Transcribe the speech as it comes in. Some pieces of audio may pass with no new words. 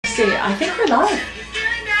see. I think we're live.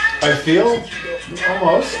 I feel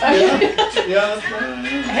almost. Yeah.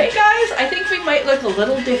 Hey guys, I think we might look a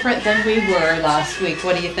little different than we were last week.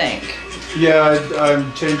 What do you think? Yeah,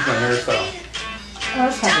 I've changed my hairstyle. Oh,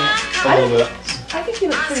 that's heavy. A little bit. I think you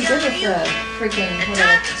look pretty good with the freaking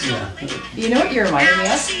whatever. Yeah. You know what you're reminding me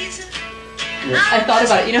of? Yeah. I thought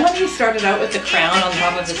about it. You know how he started out with the crown on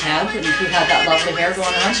top of his head and he had that lovely hair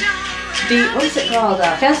going on? What is it called?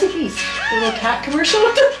 Fancy Feast. The little cat commercial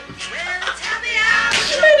with the...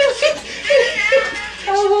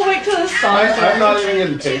 Oh, we'll wait till this song. I'm not even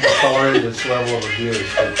getting paid to tolerate this level of abuse.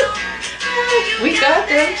 We got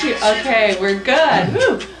them too. Okay, we're good.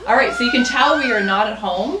 Woo. All right, so you can tell we are not at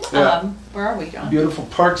home. Yeah. Where are we, John? Beautiful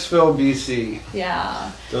Parksville, BC.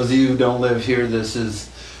 Yeah. Those of you who don't live here,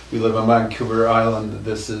 we live on Vancouver Island.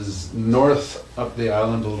 This is north up the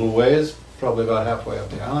island a little ways, probably about halfway up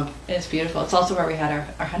the island. It's beautiful. It's also where we had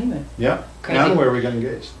our honeymoon. Yeah. Crazy. And where we got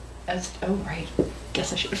engaged. Oh, right.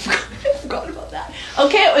 Guess I should have forgotten about that.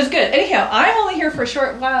 Okay, it was good. Anyhow, I'm only here for a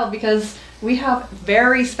short while because we have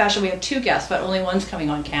we have two guests, but only one's coming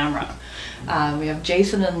on camera. We have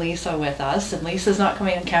Jason and Lisa with us, and Lisa's not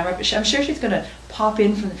coming on camera, but I'm sure she's going to pop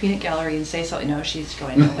in from the peanut gallery and say something. No, she's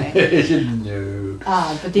going away. No.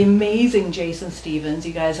 But the amazing Jason Stevens,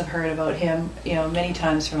 you guys have heard about him, many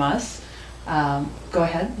times from us. Go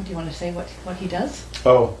ahead. Do you want to say what he does?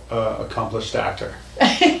 Oh, accomplished actor.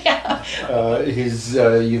 Yeah.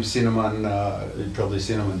 You've seen him on, you've probably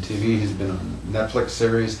seen him on TV. He's been on Netflix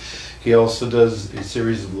series. He also does a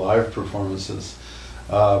series of live performances.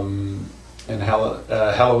 In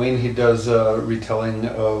Halloween, he does a retelling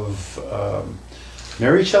of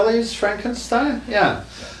Mary Shelley's Frankenstein. Yeah.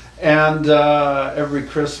 And every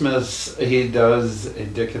Christmas, he does a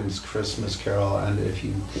Dickens Christmas Carol. And if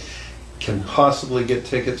you can possibly get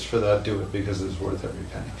tickets for that, do it, because it's worth every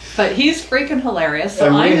penny. But he's freaking hilarious. So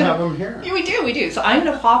and we have him here. Yeah, we do. So I'm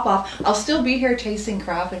going to pop off. I'll still be here tasting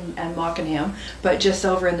crap and mocking him, but just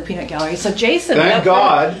over in the peanut gallery. So Jason. Thank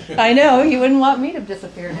God. I know. You wouldn't want me to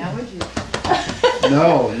disappear now, would you?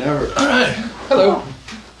 No, never. All right. Hello.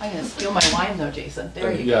 I'm going to steal my wine though, Jason.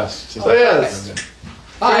 There you go. Yes. Oh, yes.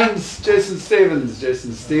 Hi, Jason Stevens.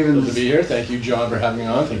 Jason Stevens. Good to be here. Thank you, John, for having me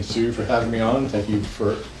on. Thank you, Sue, for having me on. Thank you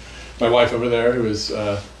for my wife over there, who is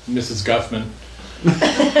Mrs. Guffman.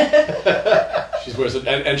 She's wears it,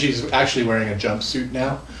 and she's actually wearing a jumpsuit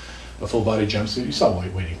now, a full body jumpsuit. You saw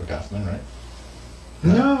Waiting for Guffman, right?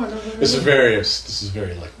 No. This is very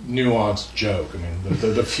like nuanced joke. I mean,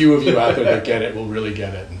 the few of you out there that get it will really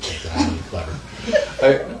get it and think that's really clever.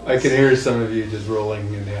 I can hear some of you just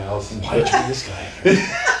rolling in the house. Why did you do this guy?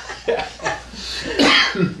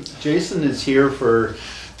 Jason is here for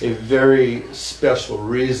a very special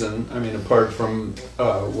reason. I mean, apart from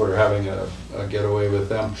we're having a getaway with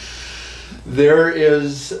them, there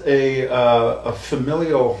is a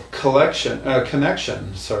familial connection.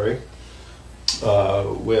 Sorry,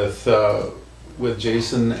 with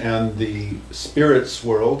Jason and the spirits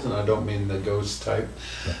world, and I don't mean the ghost type.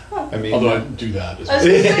 I mean, although I do that as well.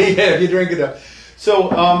 Yeah, if you drink it up. So,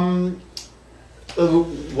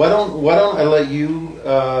 why don't I let you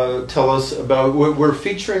tell us about? We're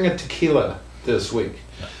featuring a tequila this week.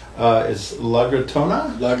 It's La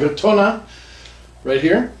Gritona. La Gritona, right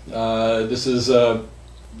here. This is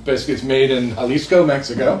basically, it's made in Jalisco,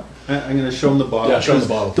 Mexico. I'm going to show them the bottle. Yeah, show them the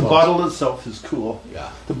bottle. The bottle itself is cool. Yeah.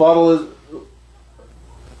 The bottle is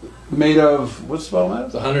made of, what's the bottle made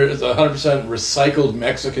of? It's 100% recycled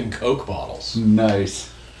Mexican Coke bottles. Nice.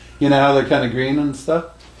 You know how they're kind of green and stuff?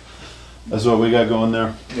 That's what we got going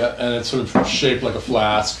there. Yeah, and it's sort of shaped like a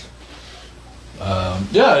flask.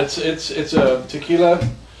 Yeah, it's a tequila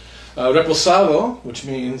reposado, which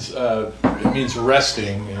means it means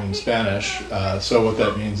resting in Spanish. So what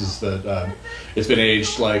that means is that it's been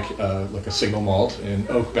aged like a single malt in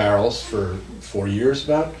oak barrels for 4 years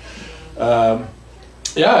about.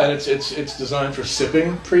 Yeah, and it's designed for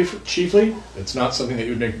sipping chiefly. It's not something that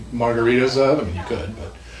you would make margaritas of. I mean, you could,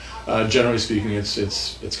 but generally speaking,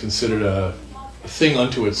 it's considered a thing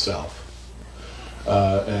unto itself.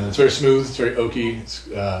 And it's very smooth. It's very oaky. It's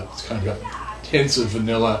kind of got hints of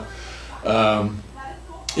vanilla.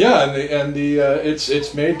 Yeah, and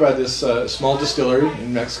it's made by this small distillery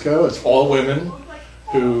in Mexico. It's all women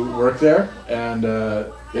who work there, and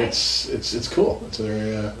it's cool. It's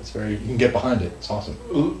very you can get behind it. It's awesome.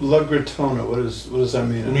 La Gritona. What does that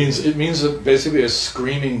mean? It means basically a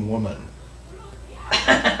screaming woman.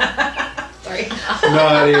 Sorry.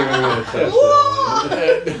 Not even going to touch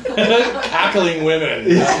that. Cackling women.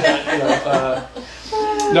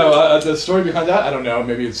 The story behind that, I don't know.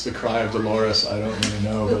 Maybe it's the cry of Dolores. I don't really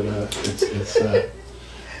know, but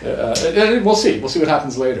And we'll see. We'll see what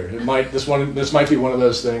happens later. It might. This might be one of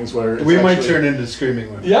those things where we might turn into screaming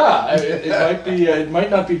women. Yeah, it might be. It might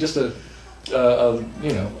not be just a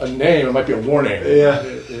name. It might be a warning. Yeah.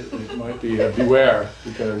 It might be a beware,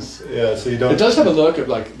 because so you don't. It does have a look of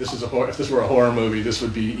like if this were a horror movie, this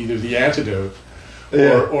would be either the antidote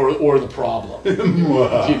or the problem.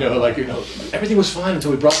 Wow. Everything was fine until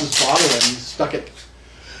we brought this bottle and stuck it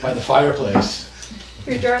by the fireplace.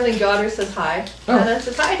 Your darling daughter says hi. Oh. Anna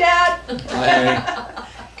says hi, Dad. Hi.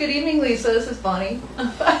 Good evening, Lisa. This is Bonnie.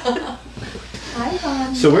 Hi,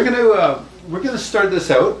 Bonnie. So we're gonna start this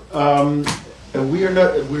out, and we're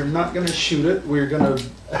not gonna shoot it. We're gonna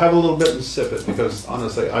have a little bit and sip it, because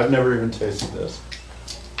honestly, I've never even tasted this.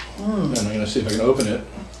 And I'm gonna see if I can open it.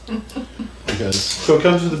 So it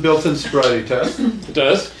comes with a built-in sobriety test. It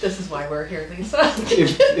does. This is why we're here, Lisa.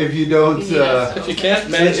 If you don't, If you can't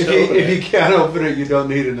manage if you can't open it, you don't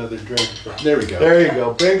need another drink. There we go. There you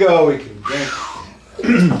go. Bingo. We can drink.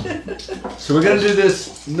 So we're gonna do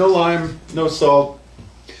this. No lime, no salt,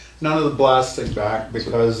 none of the blasting back,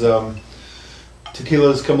 because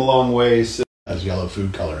tequila's come a long way. So Has yellow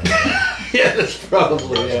food coloring. yeah, that's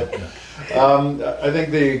probably it. I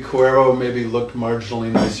think the Cuero maybe looked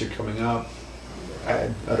marginally nicer coming up.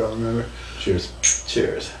 I don't remember. Cheers.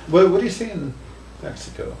 Cheers. What do you see in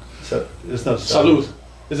Mexico? It's not Salud.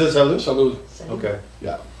 Is it salud? Salud. Okay.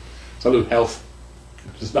 Yeah. Salud. Health.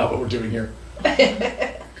 Which is not what we're doing here.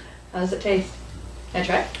 How does it taste? Can I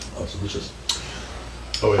try? Oh, it's delicious.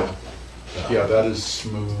 Oh yeah. Yeah, that is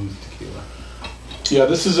smooth tequila. Yeah,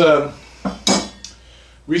 this is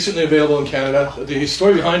recently available in Canada. The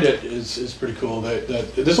story behind it is pretty cool.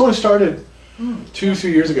 That this only started 2-3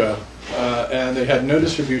 years ago, and they had no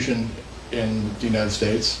distribution in the United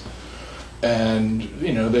States. And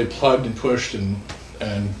they plugged and pushed and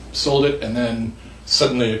sold it, and then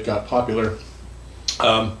suddenly it got popular.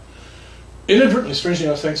 Inadvertently, strangely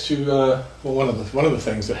enough, thanks to one of the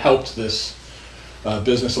things that helped this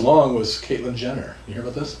business along was Caitlyn Jenner. You hear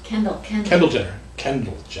about this? Kendall Jenner.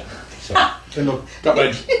 Sorry. Kendall. Got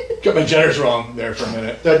my Jenners wrong there for a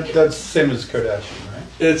minute. That's the same as Kardashian, right?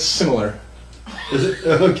 It's similar. Is it?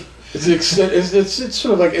 Okay. It's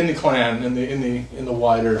sort of like in the clan, in the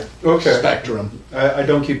wider spectrum. I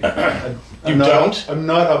don't keep. You don't? I'm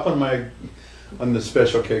not up on the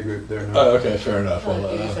special K group there. No. Oh, okay, fair enough.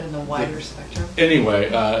 You said in the wider spectrum. Anyway,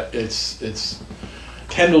 it's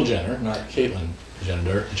Kendall Jenner, not Caitlyn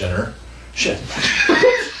Jenner. Shit.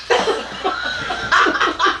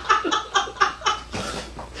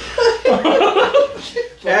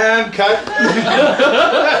 And cut.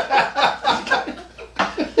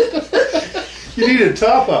 You need a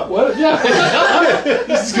top up. What? Yeah.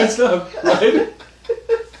 This is good stuff, right?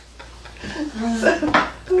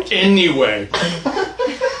 Anyway.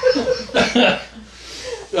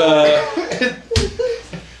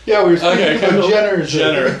 Yeah, we were speaking about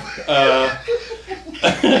Jenner.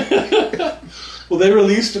 Well, they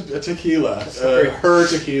released a tequila, her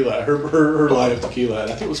tequila, her line of tequila,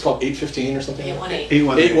 and I think it was called 815 or something.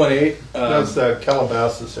 818. That's the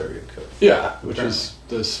Calabasas area code. Yeah, which is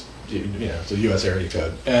this, it's a U.S. area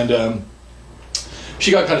code, and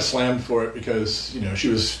she got kind of slammed for it because she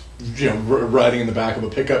was riding in the back of a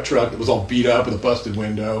pickup truck that was all beat up with a busted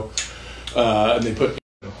window, and they put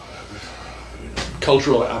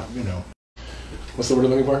cultural, what's the word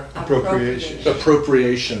I'm looking for?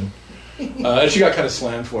 Appropriation. And she got kind of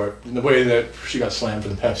slammed for it in the way that she got slammed for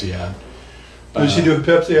the Pepsi ad. Did she do a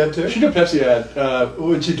Pepsi ad too? She did a Pepsi ad. What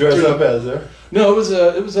would she dress up as there? No, it was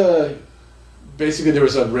a basically there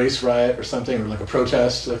was a race riot or something, or like a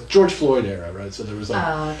protest, like George Floyd era, right? So there was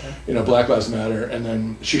like, Black Lives Matter, and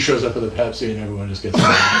then she shows up with a Pepsi, and everyone just gets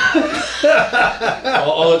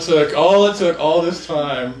all it took all this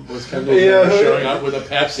time was Kendall showing up with a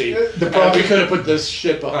Pepsi. We could have put this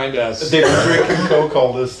shit behind us. They were drinking Coke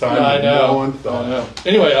all this time. I know. No one thought. I know.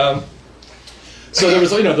 Anyway, so there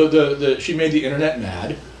was she made the internet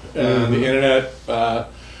mad, and the internet.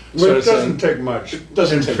 Well, it doesn't take much. It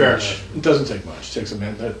doesn't take much. It doesn't take much. It takes a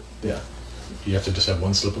minute. Yeah. You have to just have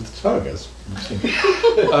one slip of the tongue, I guess.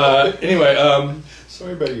 Anyway.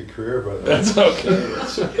 Sorry about your career, but that's okay.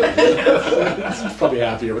 I'm probably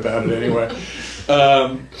happier without it anyway.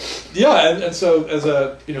 And so as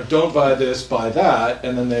a, don't buy this, buy that,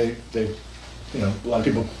 and then they a lot of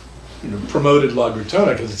people, promoted La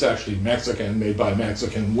Gritona because it's actually Mexican, made by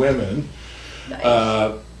Mexican women.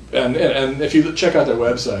 Nice. And if you check out their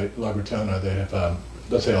website, La Gritona, they have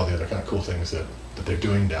they'll say all the other kind of cool things that they're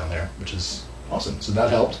doing down there, which is awesome. So that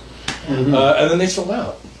helped. Mm-hmm. And then they sold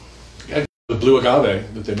out. And the blue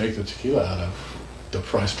agave that they make the tequila out of, the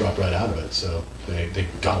price dropped right out of it. So they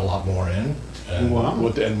got a lot more in, And Wow.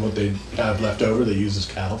 what they have left over, they use as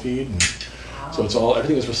cattle feed. And so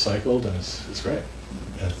everything is recycled, and it's great.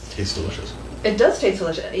 And it tastes delicious. It does taste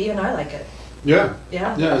delicious. Even I like it. Yeah.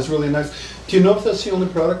 Yeah. Yeah, it's really nice. Do you know if that's the only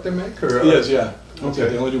product they make? Or, Yes, yeah. Okay.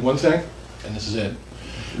 They only do one thing, and this is it.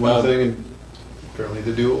 One thing, and apparently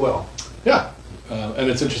they do it well. Yeah. And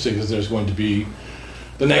it's interesting because there's going to be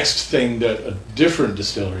the next thing that a different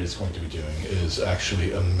distillery is going to be doing is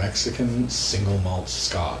actually a Mexican single malt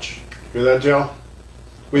Scotch. Hear that, Joe?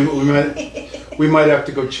 We might have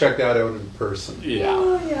to go check that out in person. Yeah.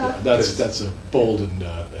 Oh, yeah. That's a bold and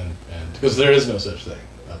because there is no such thing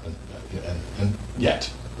and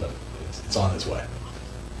yet, but it's on its way.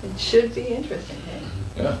 It should be interesting, hey?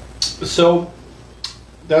 Yeah. So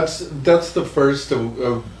that's the first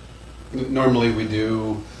of normally we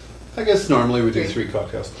do. I guess normally we do 3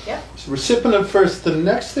 cocktails. Yeah. So we're sipping it first. The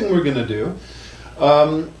next thing we're gonna do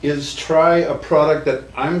is try a product that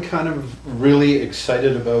I'm kind of really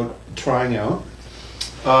excited about trying out.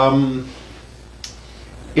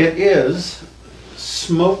 It is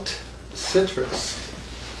smoked citrus.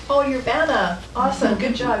 Oh, your Vanna. Awesome.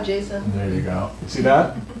 Good job, Jason. There you go. See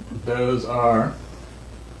that? Those are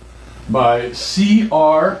by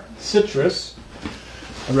CR Citrus.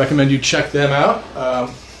 I recommend you check them out.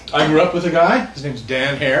 I grew up with a guy. His name's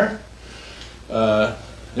Dan Hare.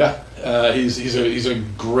 He's a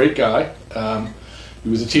great guy. He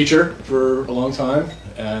was a teacher for a long time,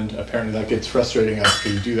 and apparently that gets frustrating after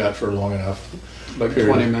you do that for long enough. Like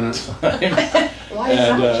 20 minutes. Why is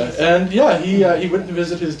that? He went to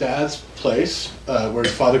visit his dad's place where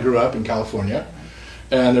his father grew up in California,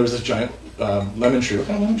 and there was this giant lemon tree. What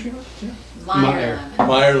kind of lemon tree was it? Meyer.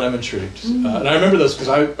 Meyer lemon tree. And I remember those because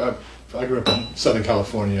I grew up in Southern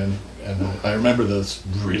California, and I remember those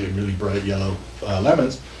really, really bright yellow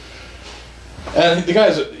lemons. And the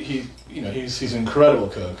guy's he's an incredible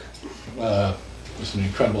cook, just an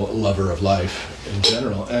incredible lover of life in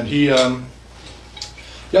general. And he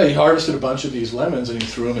harvested a bunch of these lemons and he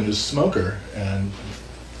threw them in his smoker, and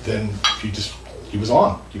then he was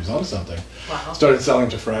on to something. Wow. Started selling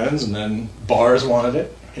to friends, and then bars wanted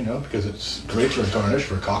it, because it's great for a garnish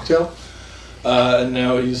for a cocktail. And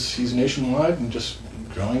now he's nationwide and just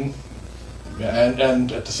growing,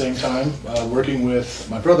 and at the same time working with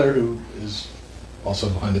my brother, who is also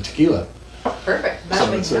behind the tequila. Perfect.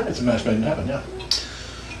 So it's a match made in heaven. Yeah.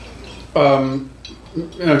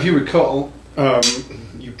 If you recall,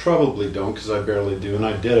 you probably don't because I barely do, and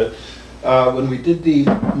I did it. When we did the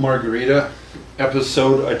margarita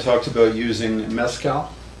episode, I talked about using mezcal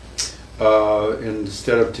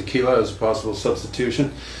instead of tequila as a possible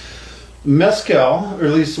substitution. Mezcal, or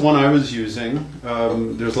at least the one I was using,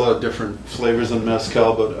 there's a lot of different flavors in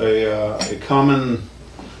mezcal, but a common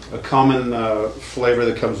flavor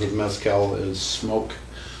that comes with mezcal is smoke,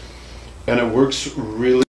 and it works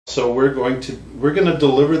really. So we're going to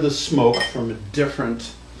deliver the smoke from a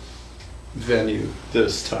different venue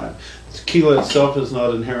this time. Tequila itself is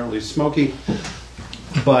not inherently smoky,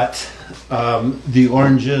 but the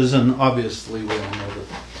oranges, and obviously we all know that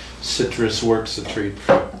citrus works a treat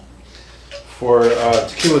for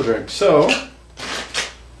tequila drink. So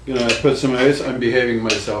I put some ice. I'm behaving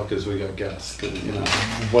myself because we got guests.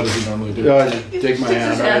 What does he normally do? I just dig my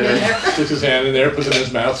hand right in. Sticks his hand in there, puts it in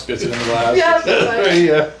his mouth, spits it in the glass. Yeah, that's right.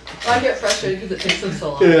 Yeah. I get frustrated because it takes them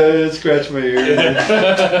so long. Yeah, scratch my ear.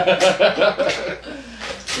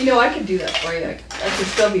 I could do that for you. I could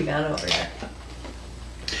still be Vanna over here.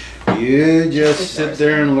 You just sit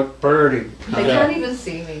there and look pretty. They can't even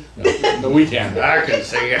see me. No, we can. I can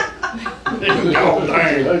see it.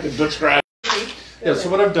 I can describe. Yeah, so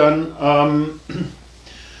what I've done,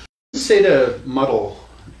 say to muddle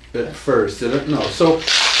it first, did it? No. So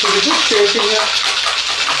we're just shaking it.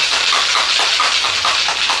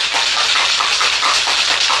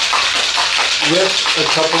 With a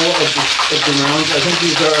couple of the rounds. I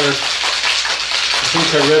think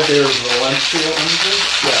I read they are Valencia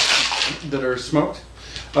oranges that are smoked.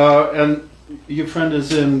 And your friend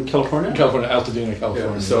is in California? California, Altadena,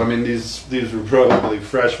 California. Yeah, so these were probably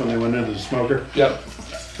fresh when they went into the smoker. Yep.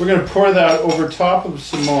 We're going to pour that over top of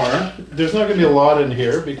some more. There's not going to be a lot in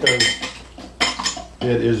here because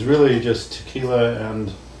it is really just tequila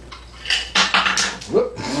and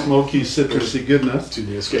smoky, citrusy goodness. To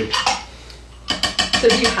the escape. So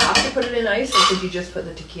do you have to put it in ice, or could you just put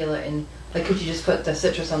the tequila in? Like, could you just put the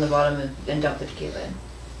citrus on the bottom and dump the tequila in?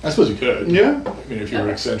 I suppose you could. Yeah. I mean, if you were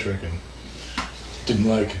eccentric and didn't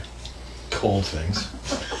like cold things.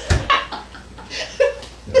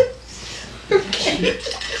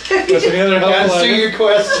 What's any other helpful Answer your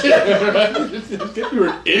question. If you were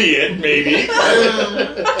an idiot, maybe. All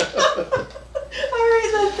right,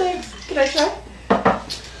 then, thanks. Can I try?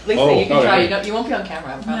 Lisa, Oh, you can oh, try. yeah. You won't be on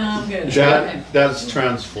camera. I promise. No, I'm good. That's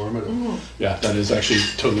transformative. Yeah, that is actually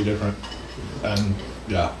totally different. And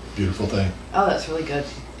yeah, beautiful thing. Oh, that's really good.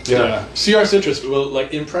 Yeah. CR Citrus will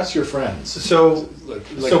like impress your friends. So,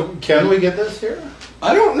 Like, can we get this here?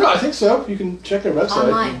 I don't know. I think so. You can check their website,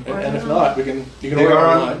 Online. and if not, you can They order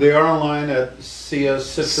are online. they are online at CR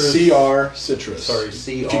Citrus. CR Citrus. Sorry, If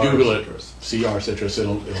CR you Google Citrus. it, CR Citrus,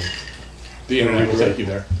 the internet will take you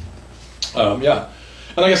there. Yeah,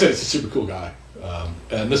 and like I said, it's a super cool guy.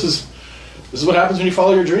 And this is what happens when you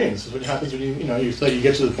follow your dreams. This is what happens when you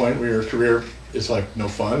get to the point where your career is like no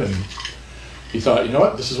fun, and he thought, you know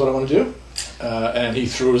what, this is what I want to do. And he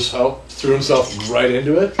threw himself right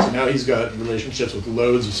into it. So now he's got relationships with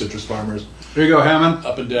loads of citrus farmers Here you go, Hammond.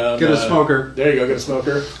 up and down. Get a smoker. There you go, get a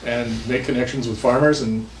smoker, and make connections with farmers,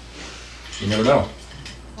 and you never know.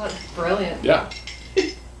 That's brilliant. Yeah.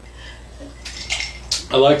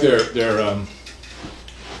 I like their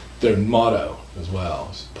motto as well.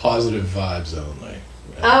 It's positive vibes only.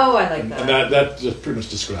 Oh, I like that. And that just pretty much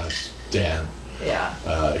describes Dan.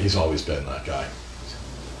 Yeah. He's always been that guy.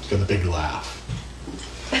 He's got the big laugh.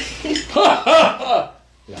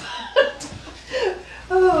 Yeah.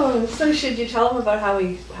 Oh, so should you tell them about how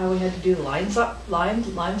we had to do lines up?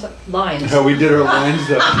 How we did our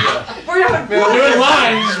lines up. We're not We were doing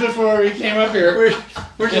lines before we came up here.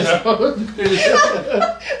 We're just. Me and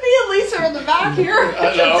Lisa are in the back here.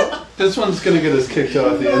 I know. This one's gonna get us kicked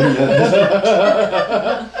off the internet.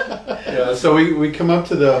 Yeah, so we come up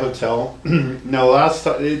to the hotel. Now, last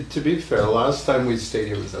time, to be fair, last time we stayed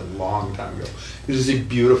here was a long time ago. It was a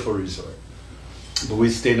beautiful resort, but we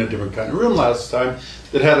stayed in a different kind of room last time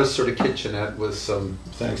that had a sort of kitchenette with some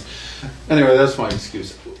things. Anyway, that's my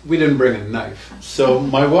excuse. We didn't bring a knife, so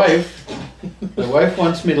my wife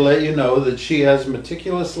wants me to let you know that she has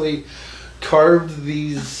meticulously carved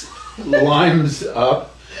these limes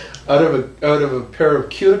up out of a pair of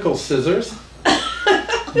cuticle scissors.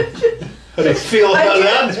 How do you feel about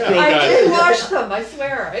that? I did wash them, I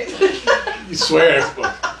swear. You swear.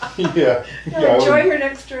 Yeah. Enjoy your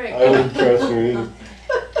next drink. I would trust her either.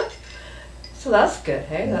 So that's good,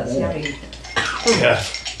 hey? That's yummy. Yeah.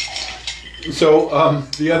 So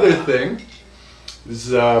the other thing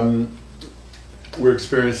is we're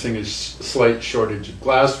experiencing a slight shortage of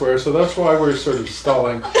glassware, so that's why we're sort of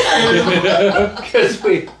stalling. Because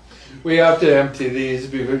we have to empty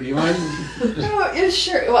these. You mind? Oh, yeah,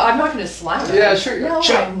 sure. Well, I'm not going to slam it. Yeah, sure. No,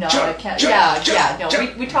 I'm not. I can't. Yeah. No,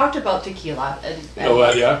 we talked about tequila. And Oh,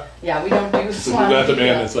 what? Yeah. Yeah, we don't do So slam. that the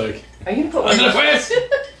man tequila. that's like. Are you going to put I'm one? gonna quit.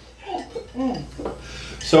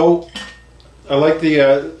 So I like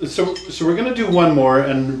the so we're gonna do one more,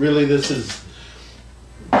 and really this is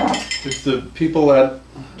if the people at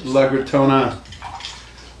La Gritona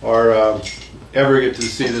are ever get to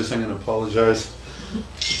see this, I'm gonna apologize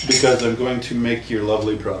because I'm going to make your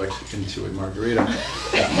lovely product into a margarita.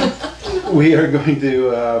 We are going to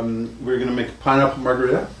we're gonna make a pineapple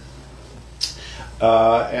margarita.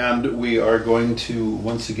 And we are going to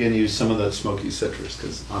once again use some of that smoky citrus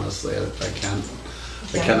because honestly, I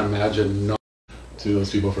can't imagine no. To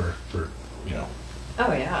those people for you know.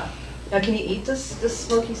 Oh, yeah. Now, can you eat this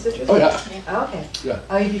smoky citrus? Oh, yeah. Oh, okay. Yeah.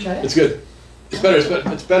 Oh, have you tried it? It's good. It's better.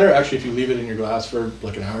 It's better actually if you leave it in your glass for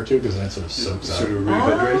like an hour or two because then it sort of soaks up Sort of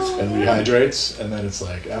rehydrates. Oh. and rehydrates, and then it's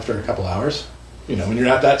like after a couple hours, you know, when you're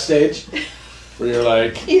at that stage where you're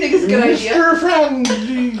like, You think it's a good idea? Mr.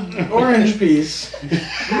 Friendly orange piece.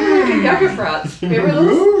 Yucca frats. Remember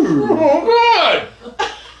those? Oh God!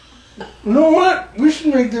 You know what? We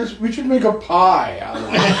should make this. We should make a pie out of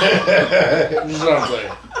it.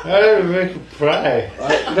 Something. I don't make a pie.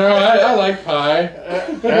 I like pie.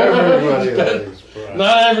 Everybody likes pie.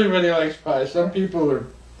 Not everybody likes pie. Some people are.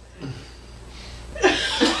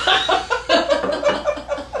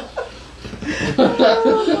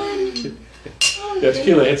 Yeah,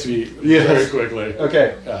 tequila hits me very quickly.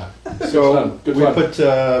 Okay, Yeah. so Good we fun. put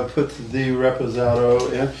the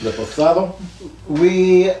reposado in. Reposado.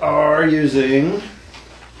 We are using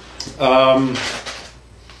I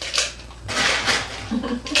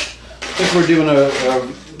think we're doing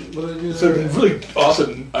what did I do It's a there? really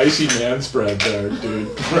awesome icy man spread there, dude.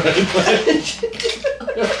 Right?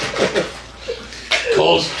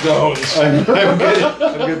 Cold stones. I'm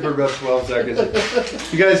good for about 12 seconds.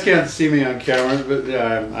 You guys can't see me on camera, but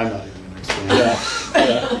yeah, I'm not even going to explain that.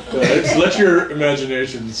 Yeah. Let your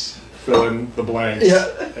imaginations fill in the blanks. Yeah.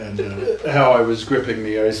 And How I was gripping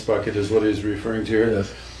the ice bucket is what he's referring to here.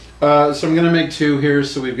 yes. So I'm going to make two here.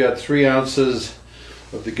 So we've got 3 ounces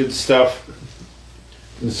of the good stuff.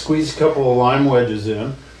 And squeeze a couple of lime wedges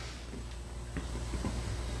in.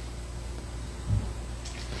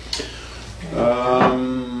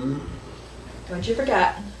 What'd you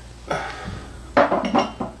forget?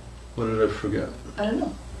 What did I forget? I don't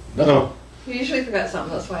know. No. You usually forget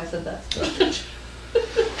something, that's why I said that.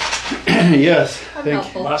 Yes. I'm Thank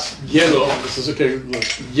helpful. Mas hielo. This is okay. Look,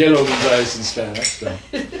 hielo means ice in Spanish.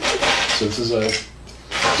 So this is a.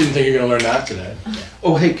 Didn't think you were gonna learn that today.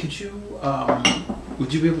 Oh, hey, could you,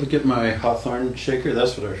 would you be able to get my hawthorn shaker?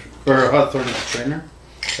 That's what or a hawthorn strainer?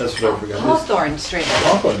 That's what I forgot. Hawthorn strainer.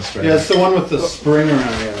 Hawthorn strainer. Yeah, it's the one with the spring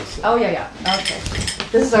around it. So. Oh, yeah. Okay.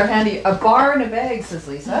 This is our handy, a bar in a bag, says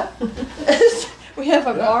Lisa. We have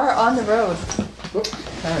a bar on the road.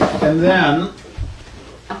 And then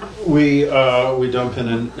we dump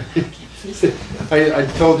in. I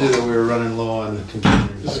told you that we were running low on the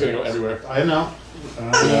containers. This is gonna go everywhere. I know.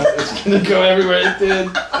 It's gonna go everywhere. It did.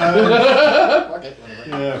 Okay,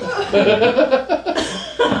 Yeah.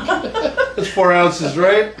 That's 4 ounces,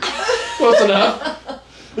 right? close enough.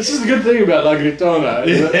 This is the good thing about La Gritona.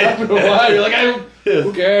 After a while, you're like,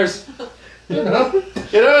 who cares? You know,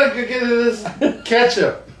 I could get this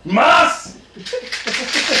ketchup. Mas!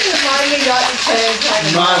 Remind me not to say kind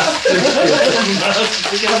of. Mas.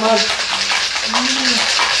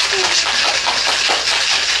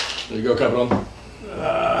 There you go, cabron.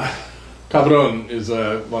 Cabron is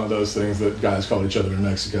one of those things that guys call each other in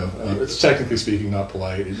Mexico. It's technically speaking not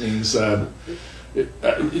polite. It means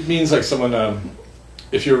it means like someone.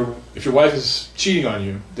 If your wife is cheating on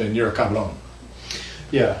you, then you're a cabron.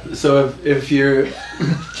 Yeah. So if you're,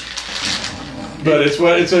 but it's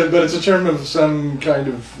a term of some kind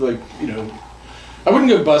of like, you know. I wouldn't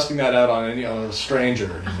go busting that out on a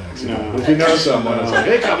stranger in Mexico. No. If you know someone, it's like,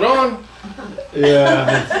 hey, cabron.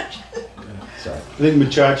 yeah. Sorry. I think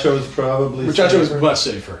muchacho is probably. Muchacho is safer. much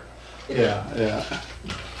safer. Yeah.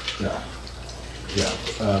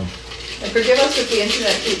 And forgive us if the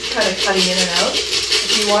internet keeps kind of cutting in and out.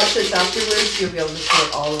 If you watch this afterwards, you'll be able to see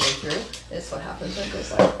it all the way through. That's what happens when it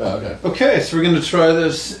goes like. Oh, okay. Okay, so we're going to try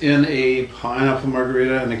this in a pineapple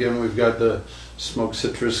margarita, and again we've got the smoked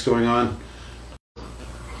citrus going on.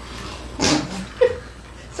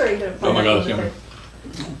 Sorry, you got to Oh my God, it's yummy.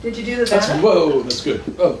 Did you do the That's banana? whoa, that's good.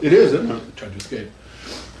 Oh, It is, isn't it? tried to escape.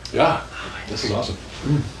 Yeah, this is awesome.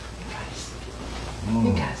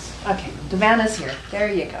 You guys. Okay, Davana's here.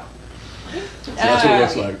 There you go. So that's what it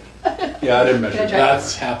looks like. Yeah, I didn't measure Can I that. try?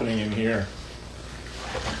 That's happening in here.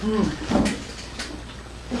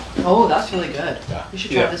 Oh, that's really good. Yeah. You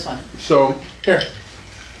should try Yeah. this one. So Here,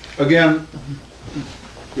 again,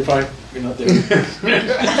 you're fine. You're not there.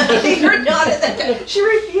 You're not at that. She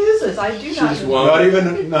refuses. I do not. just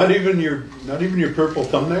won't. not even your purple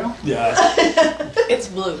thumbnail. Yeah, It's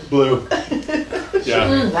blue. Blue.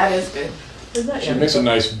 yeah. That is good. Isn't that She yummy? makes a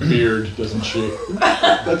nice beard, doesn't she?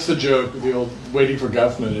 That's the joke with the old Waiting for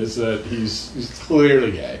Guffman, is that he's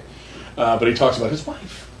clearly gay, but he talks about his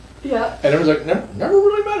wife, Yeah. and everyone's like, never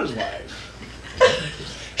really met his wife.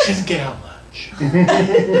 She doesn't get out much,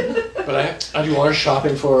 but I do all her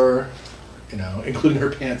shopping for her, you know, including her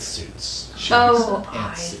pantsuits. She makes Oh, I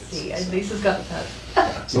pantsuits. see. And Lisa's got the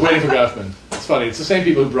pet. So Waiting for Guffman. It's funny. It's the same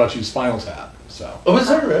people who brought you Spinal Tap. So Oh, is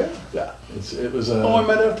that right? yeah, it was a. Oh, I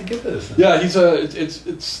might have to get this. Yeah, he's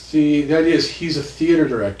it's the idea is he's a theater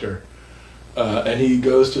director, and he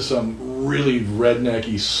goes to some really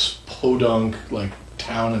rednecky podunk like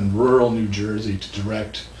town in rural New Jersey to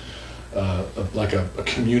direct a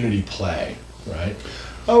community play, right?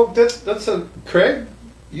 Oh, that's a Craig.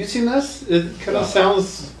 You seen this? It kind of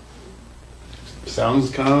sounds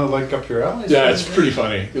kind of like up your alley. Yeah, it's pretty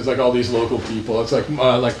funny. There's like all these local people. It's like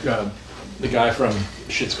the guy from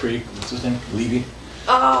Schitt's Creek. What's his name? Levy.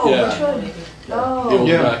 Oh, Yeah. which one? The Oh, old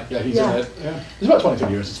Yeah. guy. Yeah, he's Yeah. in it. Yeah. He's about 20,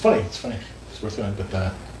 30 years. It's funny. It's worth going. But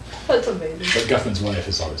that's amazing. Guffman's wife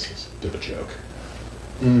is always a bit of a joke.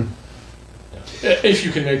 Mm. Yeah. If you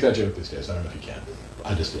can make that joke these days, I don't know if you can.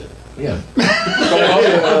 I just did. Yeah. But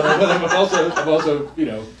I'm also, you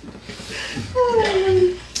know.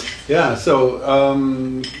 Yeah. So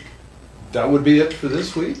that would be it for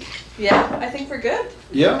this week. Yeah, I think we're good.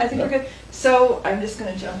 Yeah. I think we're good. So I'm just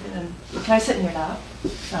going to jump in and. Can I sit in your lap?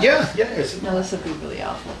 No. Yeah. Yes. No, this would be really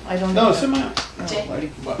awful. I don't No, know. sit my. Jay.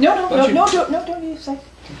 What? No, Don't you- don't you say.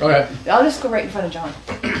 Okay. I'll just go right in front of John.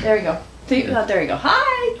 There you go. There you go.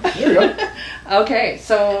 Hi. There you go. Okay,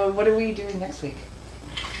 so what are we doing next week?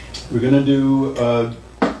 We're gonna do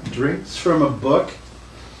drinks from a book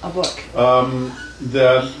A book.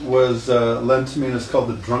 that was lent to me, and it's called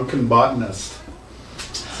The Drunken Botanist.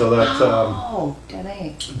 So that Oh,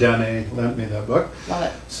 Danae. Danae lent me that book. Love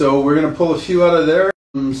it. So we're gonna pull a few out of there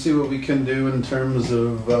and see what we can do in terms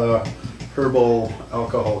of herbal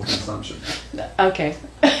alcohol consumption. Okay.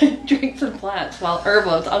 Drinks and plants. Well,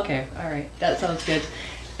 herbals. Okay, all right. That sounds good.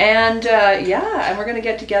 And and we're gonna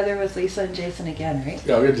get together with Lisa and Jason again, right?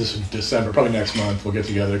 Yeah, we're gonna do some December, probably next month. We'll get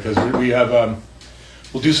together because we have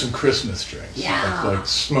we'll do some Christmas drinks. Yeah. Like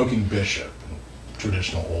smoking bishop,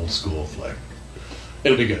 traditional old school like.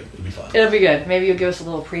 It'll be good. It'll be fun. It'll be good. Maybe you'll give us a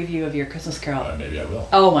little preview of your Christmas Carol. Maybe I will.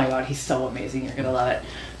 Oh my God, he's so amazing. You're gonna love it.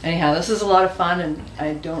 Anyhow, this is a lot of fun, and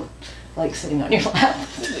I don't like sitting on your lap.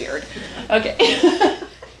 It's weird. Okay.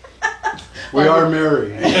 We are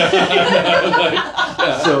married.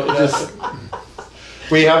 So just,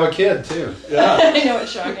 we have a kid too. Yeah. I know,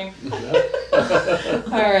 it's shocking.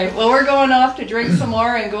 All right. Well, we're going off to drink some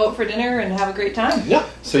more and go out for dinner and have a great time. Yeah.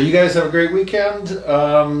 So you guys have a great weekend.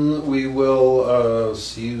 We will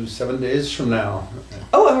see you 7 days from now.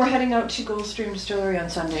 Oh, and we're heading out to Goldstream Distillery on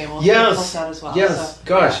Sunday. We'll post that as well. Yes. So,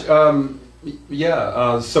 Gosh.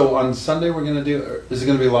 So on Sunday we're gonna do. Is it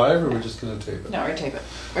gonna be live or we're just gonna tape it? No, we're gonna tape it.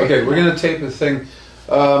 Okay, we're gonna tape a thing.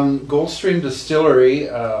 Goldstream Distillery.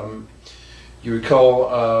 You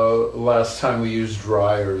recall last time we used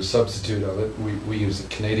rye or a substitute of it. We used a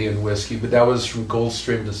Canadian whiskey, but that was from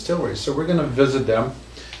Goldstream Distillery. So we're gonna visit them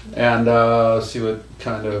and see what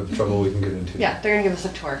kind of trouble we can get into. Yeah, they're gonna give us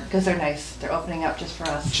a tour because they're nice. They're opening up just for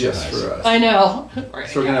us. Just for us. I know. So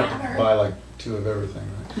we're gonna have to buy like 2 of everything,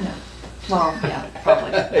 right? No. Well, yeah,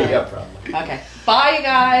 probably. Yeah, probably. Okay. Bye, you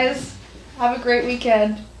guys. Have a great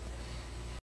weekend.